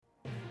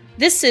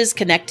This is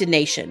Connected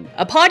Nation,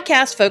 a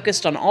podcast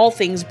focused on all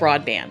things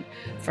broadband,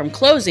 from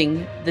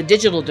closing the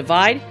digital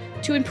divide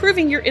to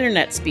improving your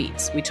internet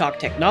speeds. We talk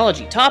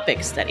technology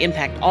topics that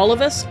impact all of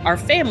us, our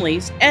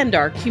families, and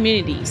our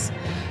communities.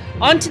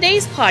 On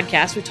today's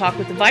podcast, we talk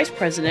with the Vice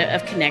President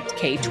of Connect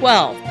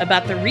K-12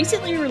 about the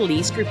recently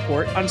released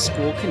report on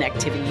school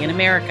connectivity in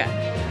America.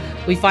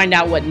 We find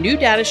out what new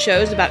data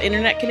shows about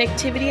internet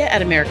connectivity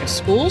at America's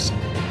schools,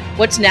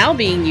 what's now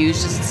being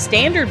used as the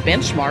standard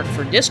benchmark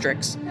for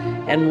districts,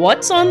 and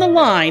what's on the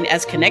line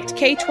as Connect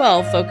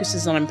K-12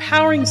 focuses on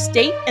empowering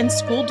state and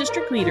school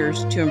district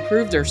leaders to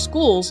improve their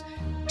schools'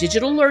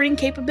 digital learning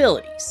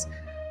capabilities.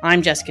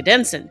 I'm Jessica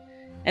Denson,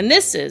 and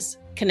this is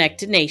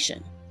Connected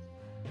Nation.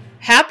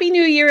 Happy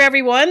New Year,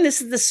 everyone.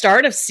 This is the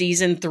start of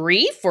Season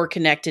 3 for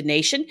Connected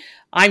Nation.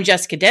 I'm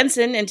Jessica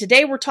Denson, and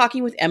today we're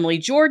talking with Emily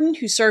Jordan,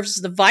 who serves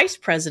as the Vice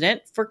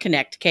President for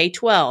Connect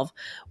K-12.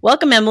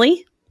 Welcome,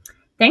 Emily.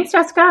 Thanks,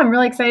 Jessica. I'm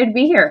really excited to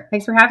be here.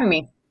 Thanks for having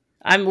me.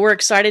 We're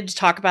excited to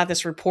talk about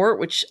this report,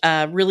 which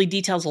really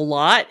details a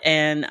lot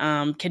and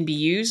can be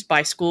used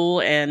by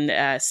school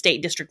and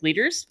state district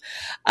leaders.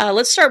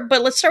 Let's start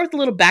with a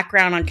little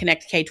background on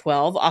Connect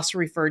K-12, also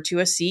referred to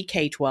as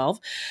CK-12.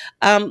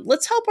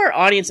 Let's help our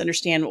audience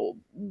understand,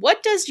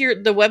 what does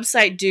the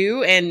website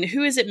do and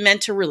who is it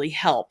meant to really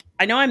help?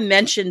 I know I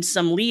mentioned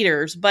some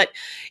leaders, but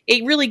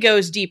it really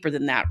goes deeper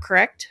than that,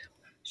 correct?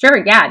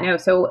 Sure. Yeah. No.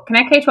 So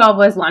Connect K-12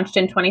 was launched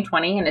in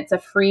 2020, and it's a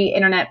free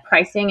internet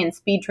pricing and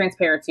speed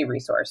transparency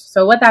resource.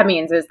 So what that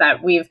means is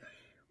that we've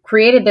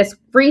created this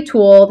free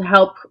tool to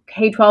help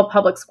K-12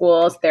 public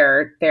schools,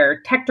 their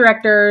tech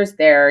directors,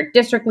 their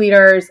district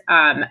leaders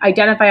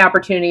identify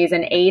opportunities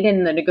and aid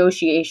in the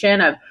negotiation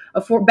of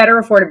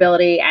better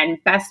affordability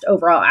and best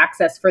overall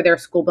access for their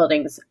school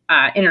building's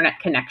internet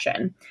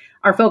connection.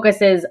 Our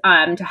focus is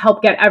to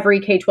help get every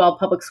K-12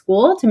 public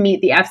school to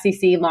meet the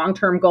FCC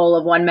long-term goal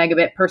of 1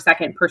 megabit per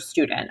second per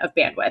student of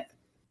bandwidth.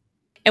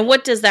 And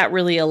what does that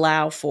really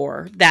allow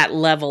for, that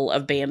level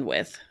of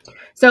bandwidth?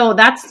 So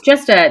that's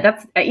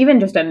even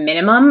just a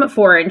minimum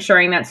for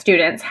ensuring that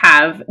students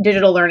have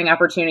digital learning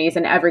opportunities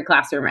in every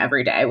classroom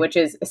every day, which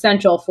is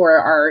essential for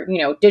our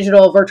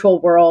digital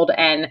virtual world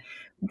and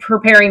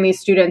preparing these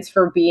students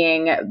for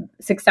being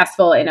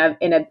successful in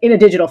a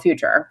digital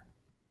future.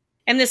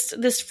 And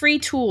this free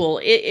tool,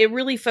 it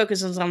really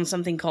focuses on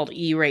something called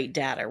E-rate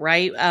data,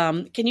 right?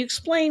 Can you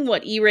explain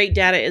what E-rate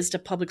data is to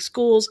public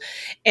schools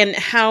and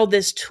how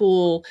this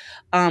tool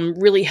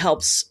really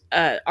helps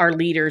our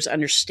leaders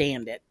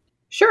understand it?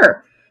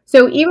 Sure.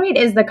 So E-rate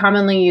is the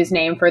commonly used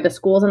name for the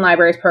Schools and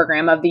Libraries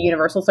Program of the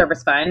Universal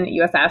Service Fund,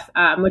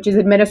 USF, which is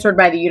administered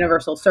by the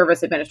Universal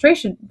Service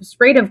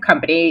Administrative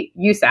Company,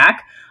 USAC,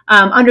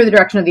 under the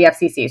direction of the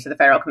FCC, so the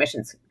Federal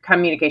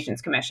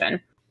Communications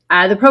Commission.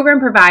 The program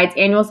provides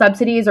annual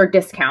subsidies or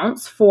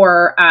discounts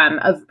for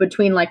of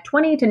between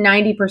 20 to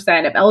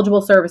 90% of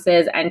eligible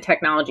services and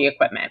technology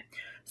equipment.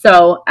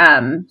 So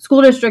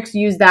school districts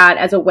use that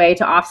as a way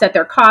to offset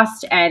their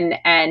cost,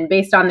 and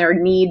based on their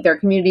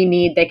community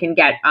need, they can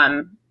get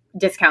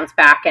discounts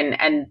back,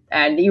 and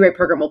the E-rate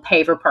program will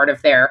pay for part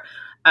of their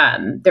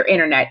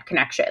internet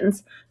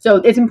connections. So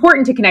it's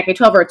important to Connect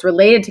K-12, or it's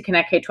related to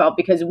Connect K-12,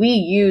 because we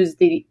use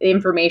the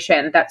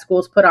information that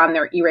schools put on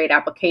their E-rate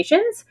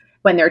applications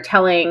when they're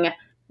telling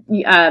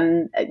the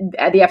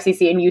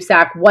FCC and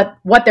USAC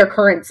what their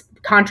current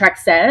contract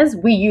says.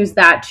 We use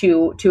that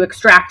to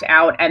extract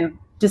out and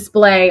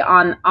display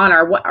on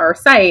our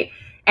site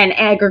and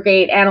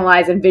aggregate,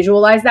 analyze, and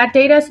visualize that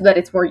data so that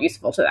it's more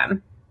useful to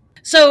them.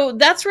 So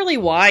that's really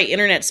why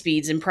internet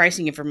speeds and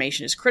pricing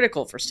information is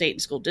critical for state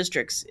and school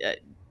districts.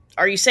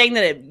 Are you saying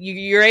that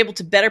you're able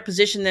to better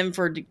position them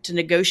to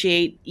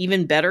negotiate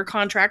even better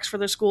contracts for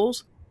their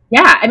schools?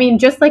 Yeah, I mean,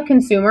 just like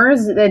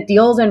consumers, the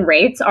deals and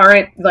rates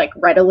aren't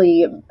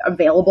readily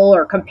available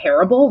or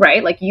comparable,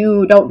 right?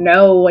 You don't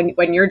know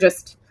when you're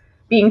just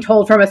being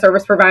told from a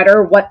service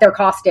provider what their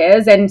cost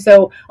is. And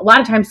so a lot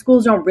of times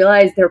schools don't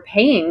realize they're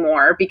paying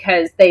more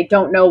because they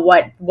don't know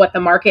what the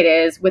market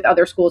is with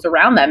other schools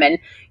around them. And,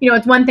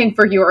 it's one thing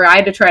for you or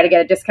I to try to get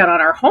a discount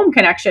on our home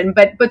connection,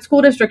 but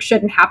school districts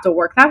shouldn't have to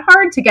work that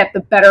hard to get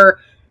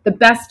the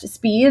best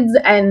speeds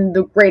and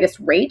the greatest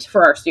rate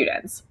for our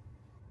students.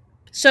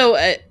 So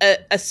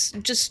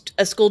just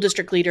a school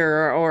district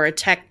leader or a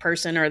tech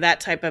person or that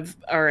type of,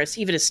 or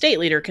even a state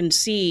leader can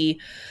see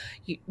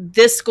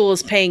this school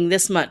is paying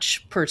this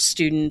much per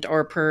student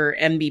or per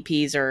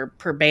MBPs or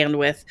per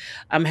bandwidth,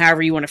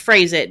 however you want to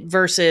phrase it,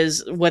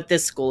 versus what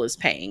this school is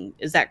paying.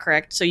 Is that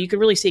correct? So you can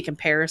really see a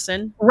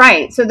comparison?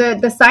 Right. So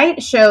the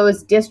site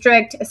shows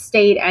district,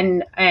 state,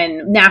 and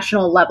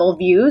national level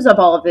views of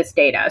all of this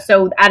data.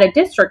 So at a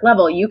district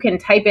level, you can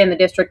type in the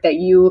district that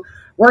you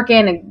work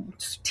in and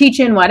teach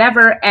in,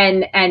 whatever,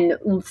 and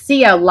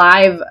see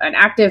an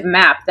active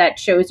map that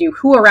shows you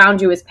who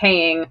around you is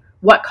paying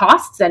what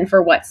costs and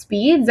for what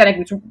speeds.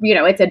 And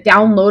it's a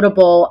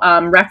downloadable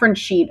reference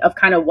sheet of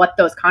kind of what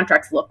those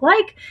contracts look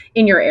like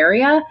in your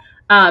area.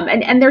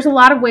 And there's a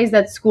lot of ways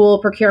that school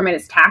procurement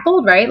is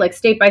tackled, right?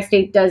 State by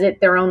state does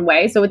it their own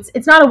way. So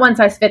it's not a one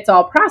size fits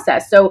all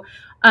process. So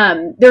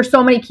there's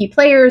so many key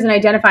players in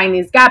identifying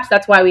these gaps.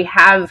 That's why we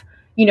have,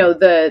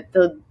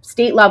 the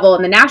state level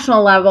and the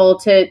national level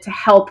to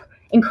help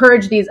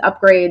encourage these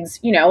upgrades,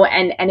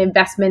 and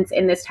investments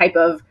in this type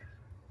of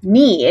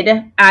need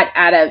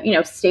at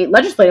a, state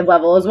legislative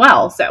level as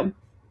well.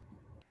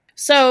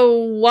 So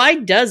why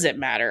does it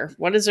matter?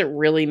 What does it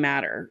really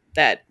matter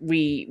that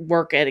we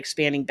work at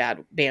expanding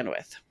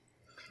bandwidth?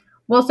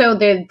 Well, so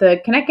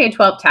the Connect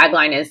K-12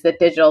 tagline is that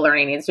digital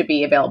learning needs to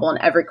be available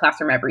in every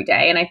classroom every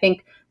day. And I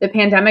think the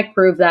pandemic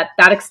proved that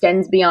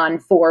extends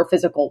beyond four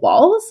physical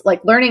walls.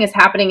 Like, learning is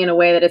happening in a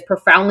way that is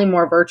profoundly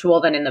more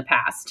virtual than in the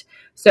past.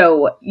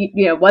 So,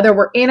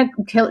 whether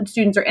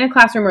students are in a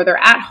classroom or they're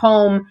at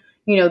home,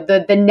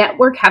 the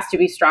network has to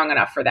be strong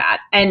enough for that.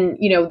 And,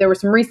 there were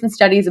some recent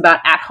studies about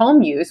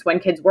at-home use when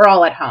kids were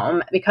all at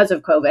home because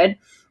of COVID.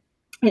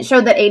 It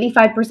showed that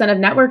 85% of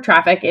network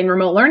traffic in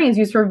remote learning is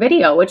used for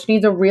video, which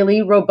needs a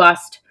really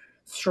robust,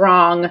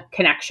 strong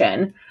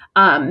connection.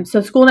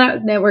 So school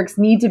networks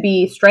need to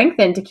be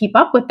strengthened to keep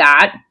up with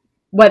that,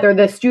 whether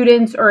the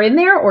students are in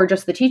there or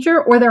just the teacher,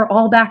 or they're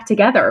all back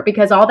together,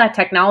 because all that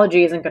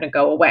technology isn't going to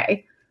go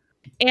away.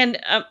 And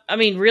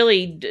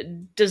really,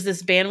 does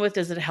this bandwidth,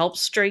 does it help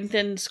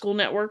strengthen school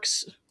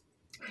networks?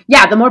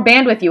 Yeah, the more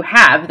bandwidth you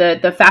have,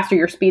 the faster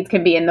your speeds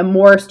can be, and the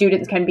more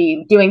students can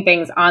be doing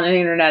things on the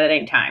internet at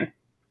any time.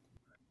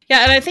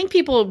 Yeah, and I think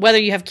people, whether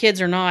you have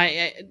kids or not,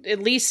 at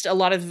least a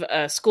lot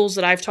of schools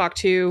that I've talked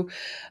to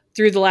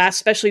through the last,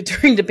 especially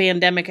during the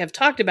pandemic, have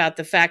talked about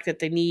the fact that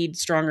they need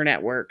stronger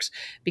networks,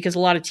 because a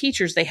lot of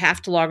teachers, they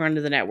have to log onto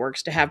the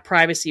networks to have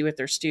privacy with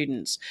their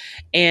students.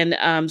 And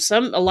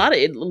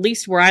at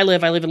least where I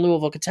live in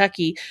Louisville,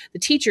 Kentucky, the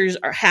teachers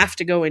have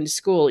to go into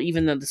school,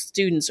 even though the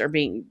students are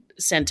being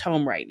sent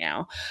home right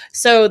now.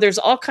 So there's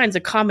all kinds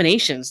of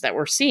combinations that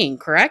we're seeing,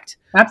 correct?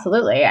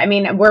 Absolutely. I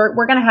mean, we're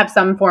going to have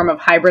some form of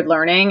hybrid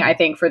learning, I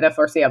think, for the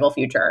foreseeable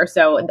future.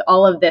 So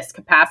all of this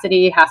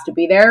capacity has to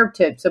be there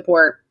to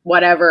support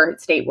whatever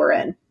state we're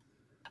in.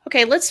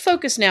 Okay, let's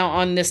focus now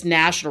on this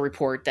national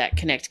report that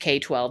Connect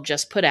K-12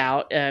 just put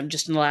out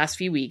just in the last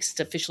few weeks. It's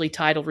officially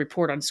titled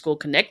Report on School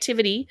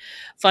Connectivity,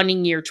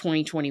 Funding Year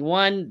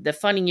 2021. The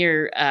funding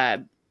year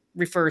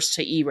refers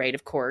to E-rate,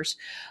 of course.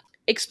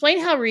 Explain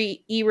how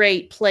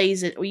E-rate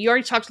plays it. Well, you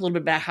already talked a little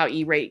bit about how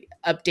E-rate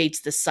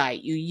updates the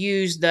site. You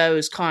use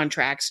those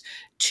contracts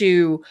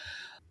to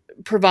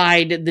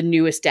provide the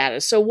newest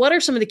data. So what are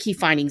some of the key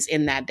findings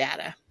in that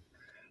data?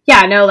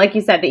 Yeah, no, like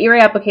you said, the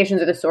E-rate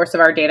applications are the source of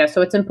our data.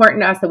 So it's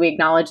important to us that we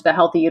acknowledge the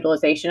healthy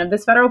utilization of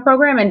this federal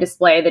program and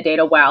display the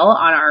data well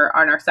on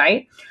our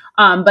site.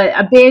 But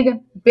a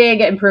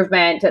big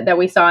improvement that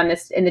we saw in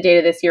the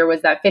data this year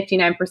was that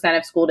 59%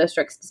 of school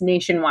districts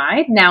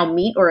nationwide now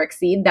meet or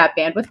exceed that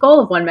bandwidth goal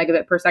of 1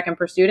 megabit per second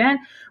per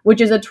student,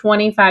 which is a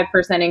 25%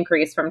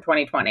 increase from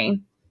 2020.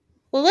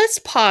 Well, let's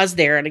pause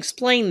there and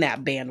explain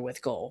that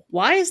bandwidth goal.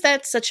 Why is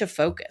that such a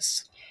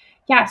focus?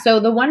 Yeah, so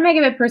the 1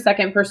 megabit per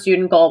second per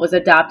student goal was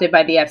adopted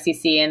by the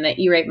FCC in the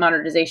E-rate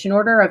modernization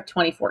order of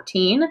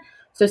 2014.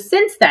 So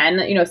since then,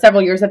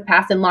 several years have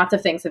passed and lots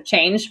of things have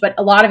changed, but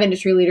a lot of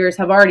industry leaders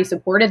have already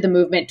supported the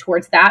movement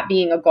towards that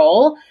being a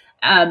goal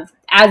as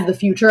the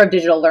future of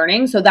digital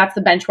learning. So that's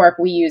the benchmark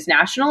we use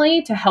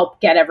nationally to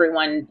help get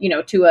everyone,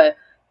 to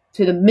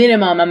the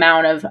minimum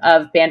amount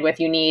of bandwidth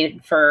you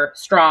need for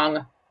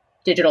strong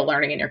digital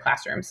learning in your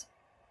classrooms.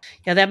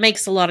 Yeah, that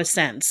makes a lot of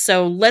sense.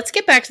 So let's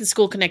get back to the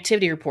school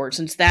connectivity report,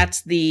 since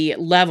that's the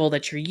level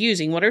that you're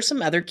using. What are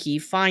some other key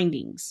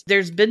findings?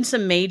 There's been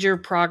some major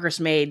progress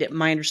made.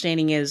 My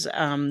understanding is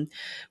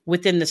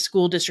within the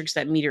school districts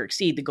that meet or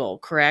exceed the goal,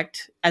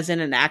 correct? As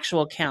in an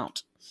actual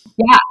count.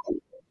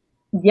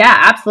 Yeah,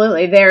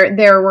 absolutely.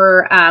 There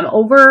were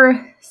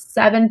over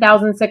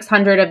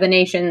 7,600 of the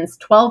nation's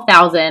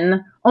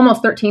 12,000,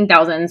 almost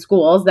 13,000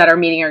 schools that are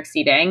meeting or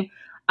exceeding.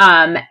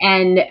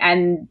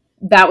 And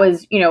that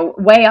was,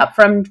 way up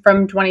from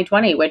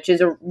 2020, which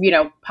is a,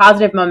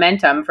 positive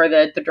momentum for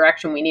the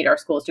direction we need our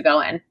schools to go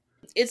in.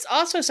 It's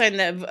also a sign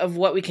of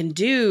what we can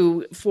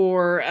do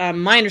for,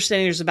 my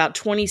understanding, there's about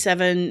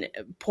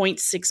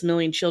 27.6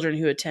 million children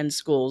who attend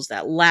schools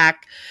that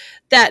lack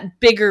that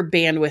bigger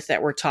bandwidth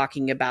that we're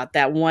talking about,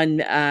 that 1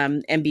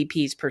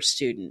 Mbps per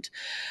student.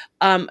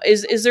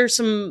 Is there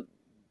some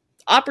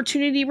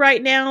opportunity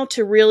right now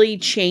to really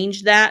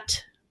change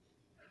that?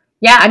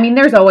 Yeah, I mean,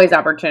 there's always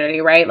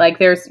opportunity, right? Like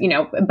there's,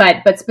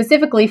 but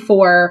specifically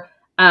for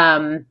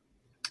there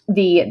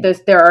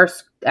are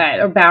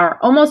about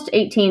almost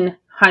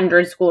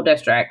 1,800 school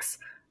districts,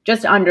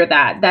 just under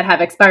that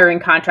have expiring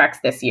contracts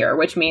this year,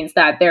 which means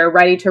that they're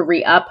ready to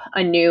re-up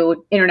a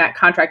new internet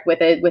contract with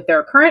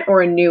their current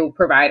or a new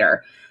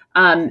provider.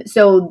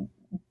 So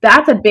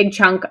that's a big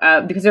chunk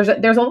because there's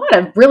a lot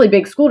of really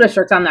big school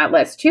districts on that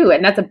list too,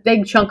 and that's a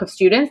big chunk of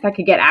students that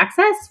could get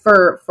access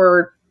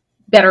for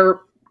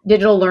better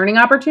digital learning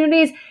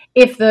opportunities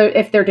if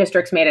their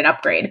districts made an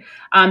upgrade.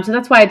 So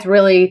that's why it's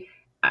really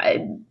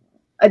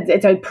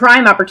it's a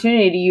prime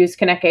opportunity to use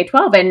Connect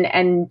K-12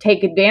 and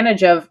take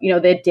advantage of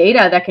the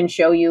data that can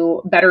show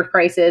you better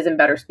prices and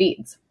better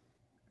speeds.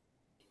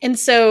 And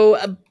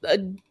so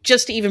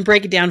just to even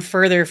break it down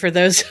further for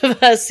those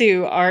of us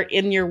who are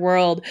in your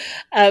world,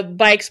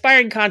 by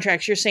expiring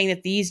contracts, you're saying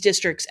that these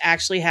districts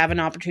actually have an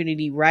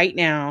opportunity right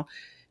now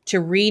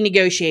to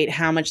renegotiate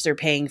how much they're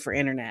paying for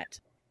internet.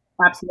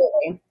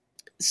 Absolutely.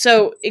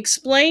 So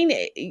explain,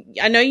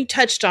 I know you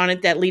touched on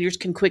it, that leaders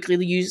can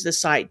quickly use the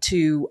site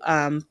to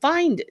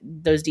find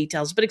those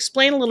details, but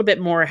explain a little bit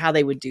more how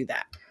they would do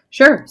that.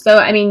 Sure. So,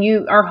 I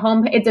mean, our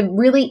home, it's a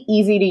really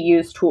easy to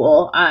use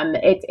tool.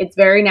 It's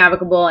very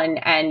navigable,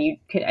 and you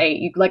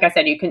can, like I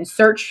said, you can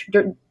search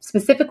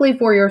specifically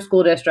for your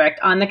school district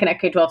on the Connect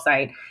K-12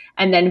 site,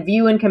 and then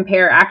view and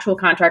compare actual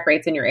contract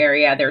rates in your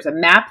area. There's a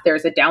map,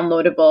 there's a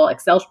downloadable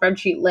Excel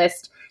spreadsheet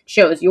list,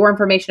 shows your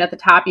information at the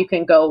top. You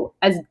can go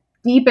as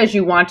deep as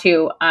you want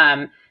to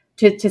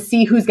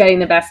see who's getting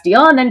the best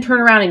deal, and then turn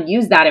around and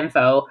use that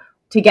info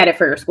to get it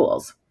for your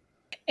schools.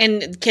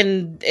 And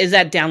is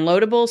that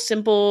downloadable,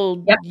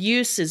 simple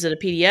use? Is it a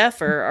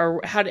PDF,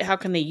 or how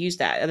can they use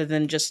that other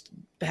than just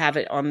have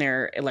it on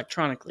there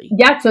electronically?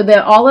 Yeah, so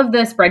all of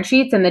the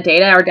spreadsheets and the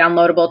data are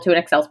downloadable to an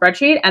Excel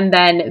spreadsheet, and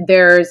then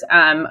there's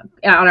on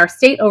our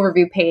state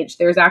overview page,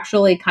 there's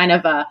actually kind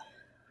of a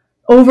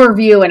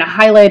overview and a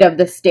highlight of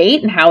the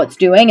state and how it's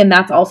doing, and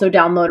that's also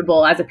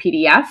downloadable as a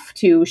PDF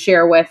to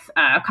share with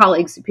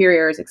colleagues,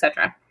 superiors,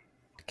 etc.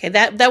 Okay,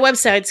 that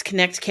website's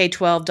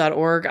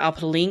connectk12.org. I'll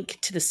put a link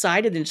to the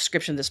site in the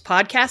description of this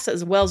podcast,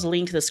 as well as a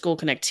link to the school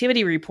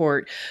connectivity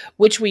report,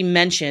 which we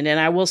mentioned. And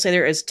I will say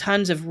there is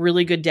tons of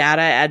really good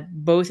data at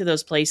both of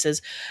those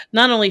places,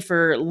 not only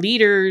for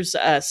leaders,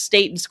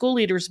 state and school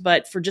leaders,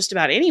 but for just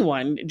about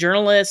anyone,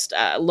 journalists,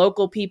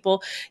 local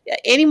people.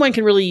 Anyone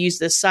can really use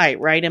this site,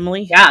 right,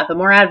 Emily? Yeah, the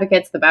more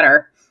advocates, the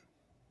better.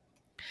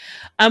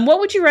 What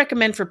would you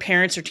recommend for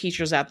parents or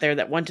teachers out there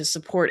that want to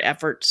support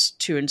efforts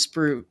to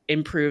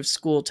improve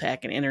school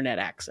tech and internet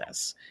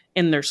access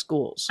in their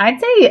schools?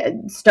 I'd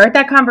say start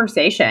that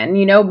conversation.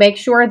 Make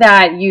sure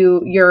that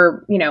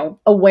you're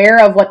aware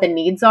of what the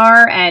needs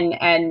are,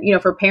 and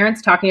for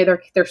parents, talking to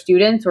their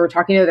students or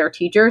talking to their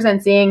teachers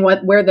and seeing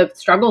where the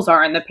struggles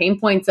are and the pain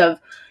points of,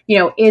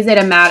 is it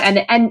a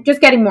matter, and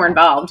just getting more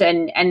involved,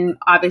 and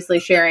obviously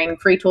sharing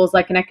free tools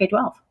like Connect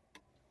K-12.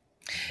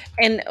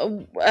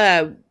 And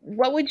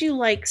what would you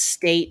like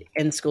state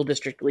and school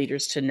district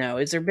leaders to know?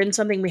 Has there been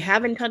something we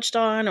haven't touched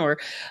on, or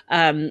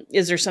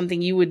is there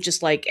something you would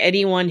just like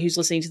anyone who's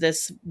listening to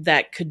this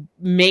that could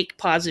make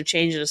positive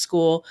change at a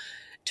school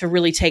to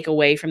really take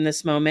away from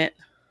this moment?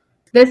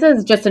 This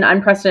is just an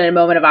unprecedented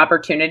moment of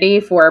opportunity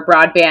for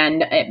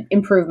broadband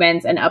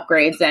improvements and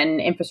upgrades and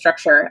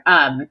infrastructure.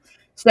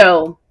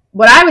 So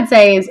what I would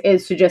say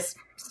is to just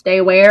stay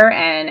aware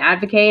and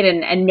advocate,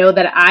 and know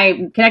that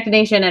Connected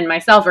Nation and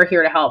myself are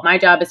here to help. My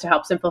job is to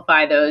help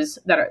simplify those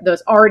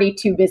already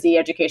too busy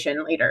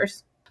education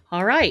leaders.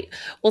 All right.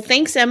 Well,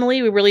 thanks,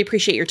 Emily. We really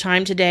appreciate your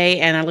time today,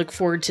 and I look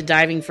forward to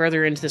diving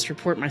further into this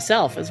report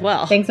myself as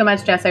well. Thanks so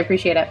much, Jess. I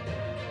appreciate it.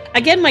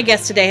 Again, my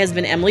guest today has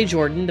been Emily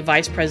Jordan, the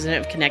Vice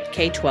President of Connect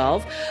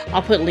K-12.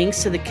 I'll put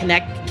links to the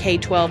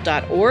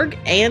connectk12.org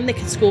and the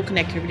School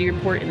Connectivity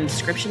Report in the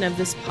description of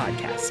this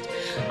podcast.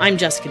 I'm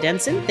Jessica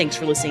Denson. Thanks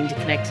for listening to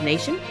Connected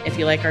Nation. If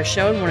you like our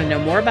show and want to know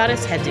more about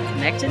us, head to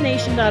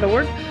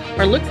connectednation.org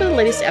or look for the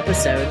latest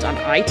episodes on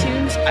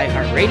iTunes,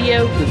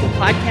 iHeartRadio, Google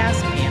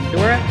Podcasts,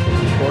 Pandora,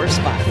 or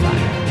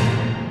Spotify.